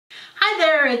Hi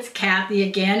there, it's Kathy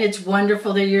again. It's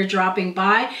wonderful that you're dropping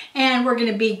by, and we're going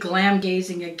to be glam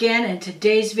gazing again, and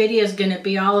today's video is going to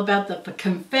be all about the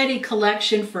Confetti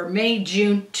Collection for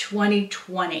May-June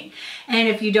 2020. And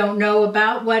if you don't know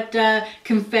about what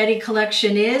Confetti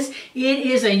Collection is, it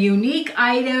is a unique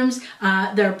items.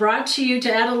 They're brought to you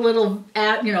to add a little,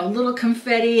 little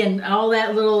confetti and all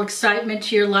that little excitement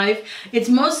to your life. It's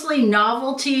mostly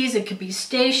novelties. It could be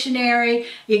stationery.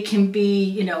 It can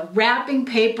be, wrapping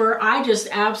paper. I just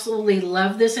absolutely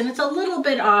love this, and it's a little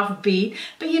bit offbeat,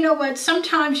 but you know what?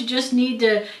 Sometimes you just need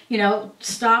to,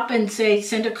 stop and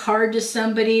send a card to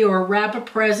somebody or wrap a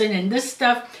present, and this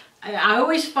stuff, I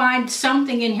always find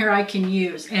something in here I can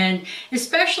use, and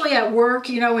especially at work,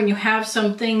 when you have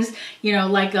some things,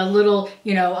 like a little,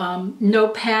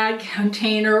 notepad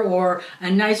container or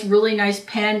a really nice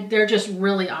pen, they're just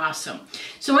really awesome.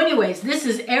 So anyways, this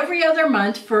is every other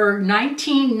month for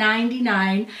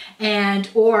 $19.99,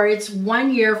 or it's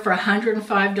 1 year for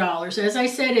 $105. As I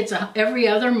said, it's every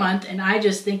other month, and I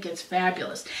just think it's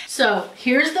fabulous. So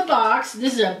here's the box.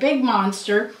 This is a big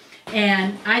monster,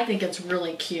 and I think it's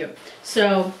really cute.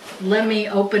 So let me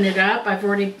open it up. I've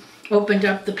already opened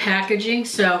up the packaging,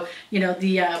 so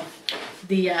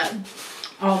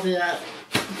all the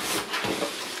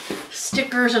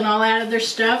stickers and all that other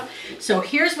stuff. So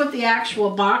here's what the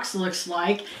actual box looks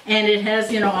like, and it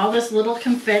has all this little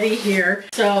confetti here.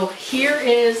 So here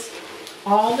is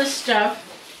all the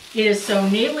stuff. It is so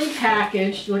neatly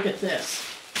packaged. Look at this.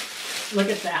 Look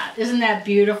at that. Isn't that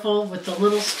beautiful with the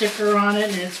little sticker on it,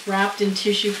 and it's wrapped in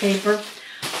tissue paper?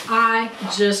 I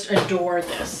just adore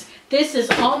this. This is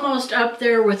almost up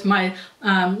there with my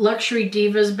Luxury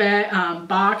Divas bag,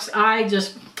 box. I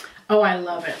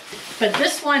love it. But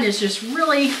this one is just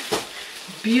really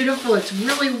beautiful. It's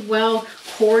really well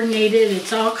coordinated.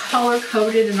 It's all color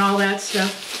coded and all that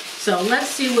stuff. So let's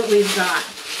see what we've got.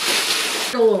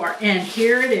 Galore. And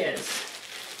here it is.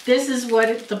 This is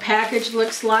what the package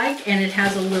looks like, and it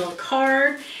has a little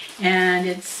card, and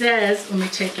it says, let me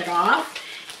take it off.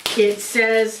 It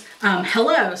says,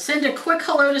 hello, send a quick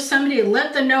hello to somebody,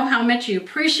 let them know how much you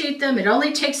appreciate them. It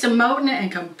only takes a moment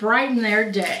and can brighten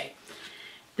their day.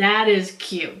 That is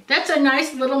cute. That's a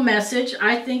nice little message.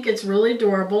 I think it's really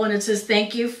adorable, and it says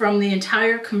thank you from the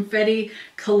entire Confetti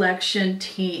Collection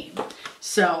team.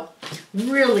 So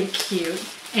really cute.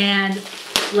 And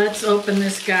let's open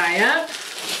this guy up.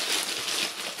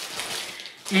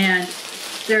 And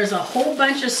there's a whole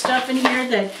bunch of stuff in here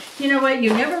that, you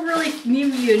never really knew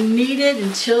you needed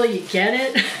until you get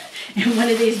it in one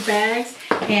of these bags.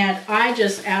 And I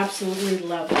just absolutely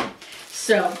love it.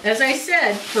 So, as I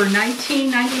said, for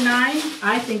 $19.99,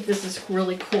 I think this is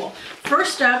really cool.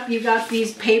 First up, you got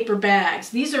these paper bags.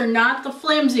 These are not the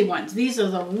flimsy ones. These are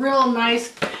the real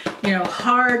nice,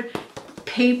 hard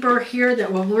paper here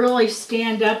that will really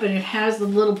stand up, and it has the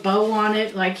little bow on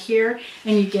it like here,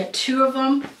 and you get 2 of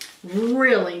them.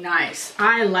 Really nice.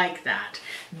 I like that.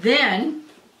 Then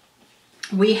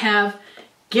we have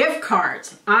gift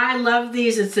cards. I love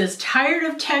these. It says tired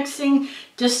of texting,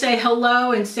 just say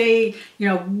hello and say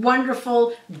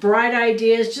wonderful bright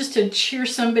ideas just to cheer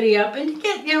somebody up. And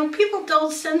get people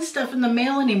don't send stuff in the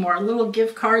mail anymore, little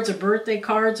gift cards or birthday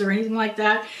cards or anything like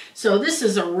that. So this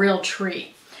is a real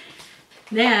treat.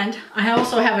 Then I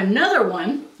also have another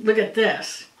one. Look at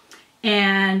this.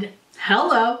 And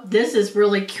hello, this is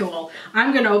really cool.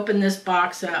 I'm going to open this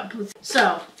box up.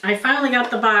 So I finally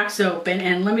got the box open,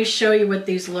 and let me show you what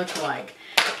these look like.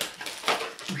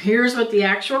 Here's what the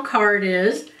actual card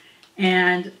is,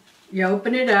 and you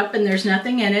open it up and there's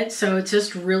nothing in it, so it's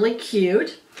just really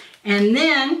cute. And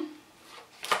then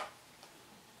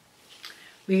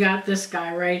we got this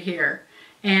guy right here.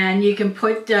 And you can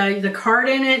put the card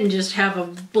in it and just have a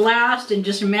blast, and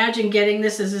just imagine getting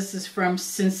this. As this is from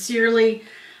Sincerely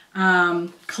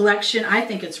Collection. I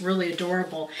think it's really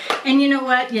adorable. And you know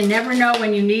what? You never know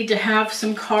when you need to have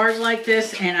some cards like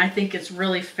this, and I think it's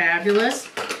really fabulous.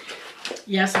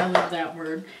 Yes, I love that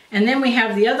word. And then we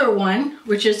have the other one,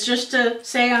 which is just to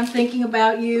say I'm thinking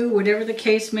about you, whatever the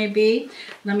case may be.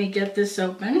 Let me get this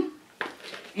open.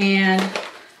 And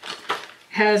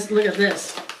look at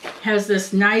this. Has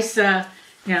this nice, look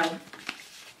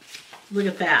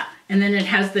at that. And then it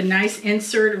has the nice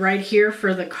insert right here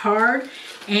for the card.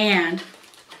 And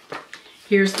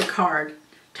here's the card.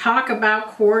 Talk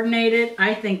about coordinated.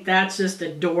 I think that's just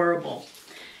adorable.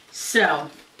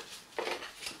 So,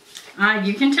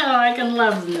 you can tell I can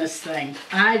love this thing.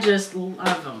 I just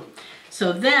love them.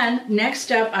 So then,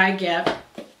 next up I get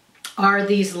are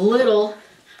these little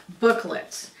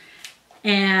booklets.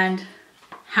 And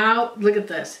look at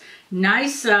this.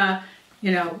 Nice, hard,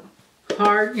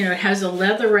 it has a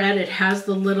leatherette. It has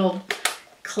the little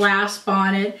clasp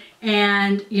on it,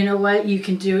 and you know what, you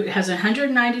can do, it has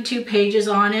 192 pages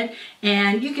on it,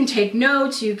 and you can take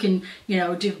notes, you can, you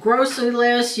know, do grocery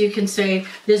lists, you can say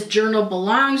this journal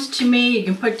belongs to me, you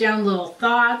can put down little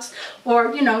thoughts,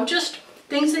 or you know, just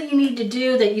things that you need to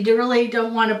do that you really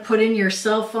don't want to put in your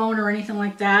cell phone or anything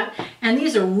like that. And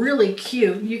these are really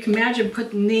cute. You can imagine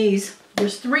putting these,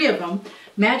 there's 3 of them,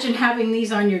 imagine having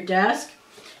these on your desk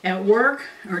at work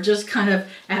or just kind of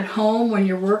at home when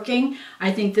you're working.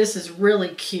 I think this is really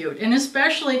cute. And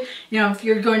especially, you know, if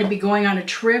you're going to be going on a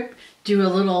trip, do a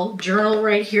little journal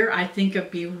right here. I think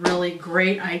it'd be a really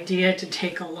great idea to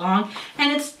take along.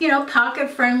 And it's, you know,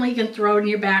 pocket friendly. You can throw it in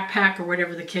your backpack or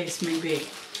whatever the case may be.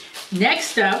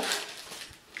 Next up,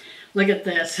 look at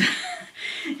this.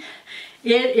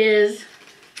 It is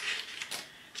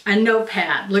a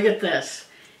notepad. Look at this.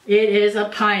 It is a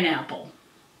pineapple.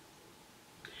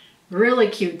 Really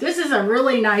cute. This is a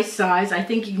really nice size. I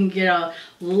think you can get a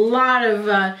lot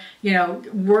of, you know,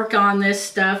 work on this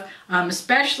stuff,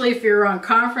 especially if you're on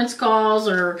conference calls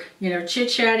or, you know,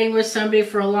 chit-chatting with somebody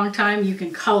for a long time. You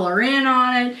can color in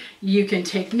on it. You can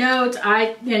take notes.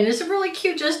 And it's really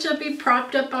cute just to be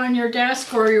propped up on your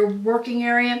desk or your working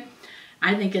area.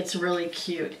 I think it's really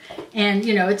cute. And,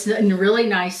 you know, it's a really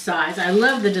nice size. I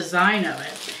love the design of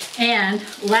it. And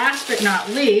last but not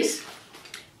least,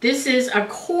 this is a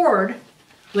cord,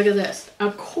 look at this,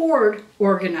 a cord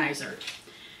organizer.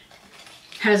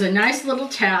 Has a nice little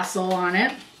tassel on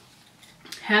it.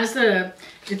 Has the,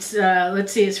 it's,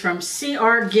 let's see, it's from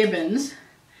C.R. Gibbons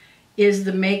is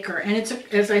the maker. And it's,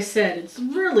 as I said, it's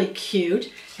really cute.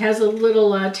 It has a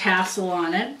little tassel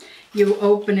on it. You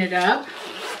open it up.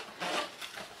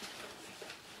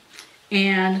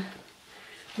 And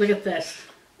look at this.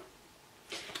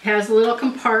 Has little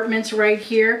compartments right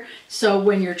here, so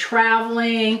when you're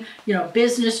traveling, you know,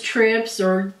 business trips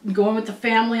or going with the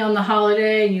family on the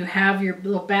holiday and you have your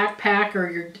little backpack or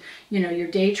your, you know, your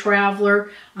day traveler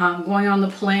going on the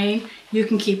plane, you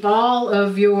can keep all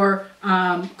of your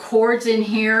cords in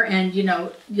here, and you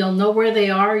know, you'll know where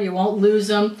they are, you won't lose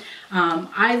them.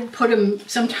 I put them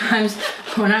sometimes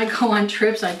when I go on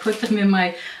trips, I put them in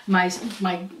my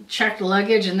checked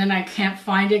luggage, and then I can't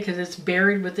find it because it's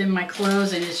buried within my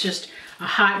clothes and it's just a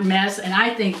hot mess. And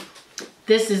I think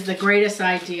this is the greatest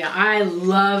idea. I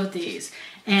love these.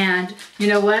 And you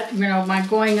know what, you know, I'm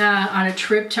going on a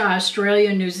trip to Australia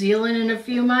and New Zealand in a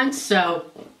few months, so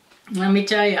let me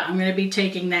tell you, I'm going to be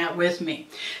taking that with me.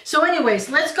 So anyways,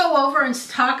 let's go over and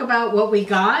talk about what we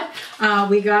got.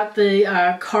 We got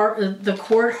the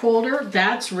cord holder.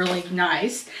 That's really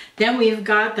nice. Then we've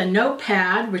got the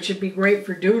notepad, which would be great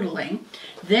for doodling.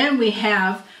 Then we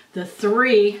have the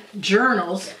 3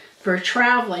 journals for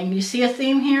traveling. You see a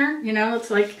theme here? You know,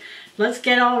 it's like, let's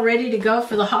get all ready to go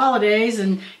for the holidays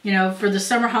and, you know, for the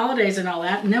summer holidays and all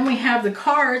that. And then we have the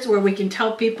cards where we can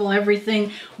tell people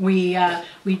everything we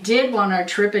did on our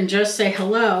trip and just say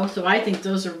hello. So I think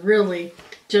those are really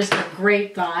just a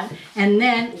great thought. And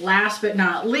then last but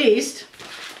not least,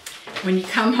 when you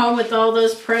come home with all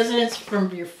those presents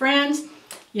from your friends,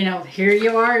 you know, here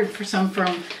you are for some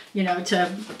from, you know,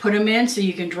 to put them in so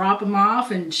you can drop them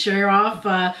off and share off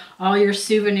all your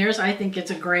souvenirs. I think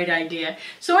it's a great idea.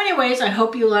 So anyways, I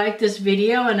hope you liked this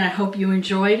video and I hope you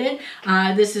enjoyed it.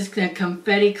 This is the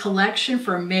Confetti Collection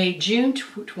for May-June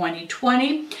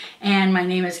 2020. And my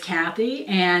name is Kathy.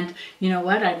 And you know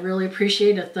what? I'd really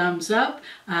appreciate a thumbs up,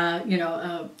 you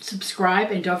know,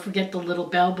 subscribe, and don't forget the little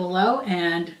bell below.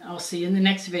 And I'll see you in the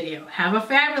next video. Have a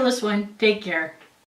fabulous one. Take care.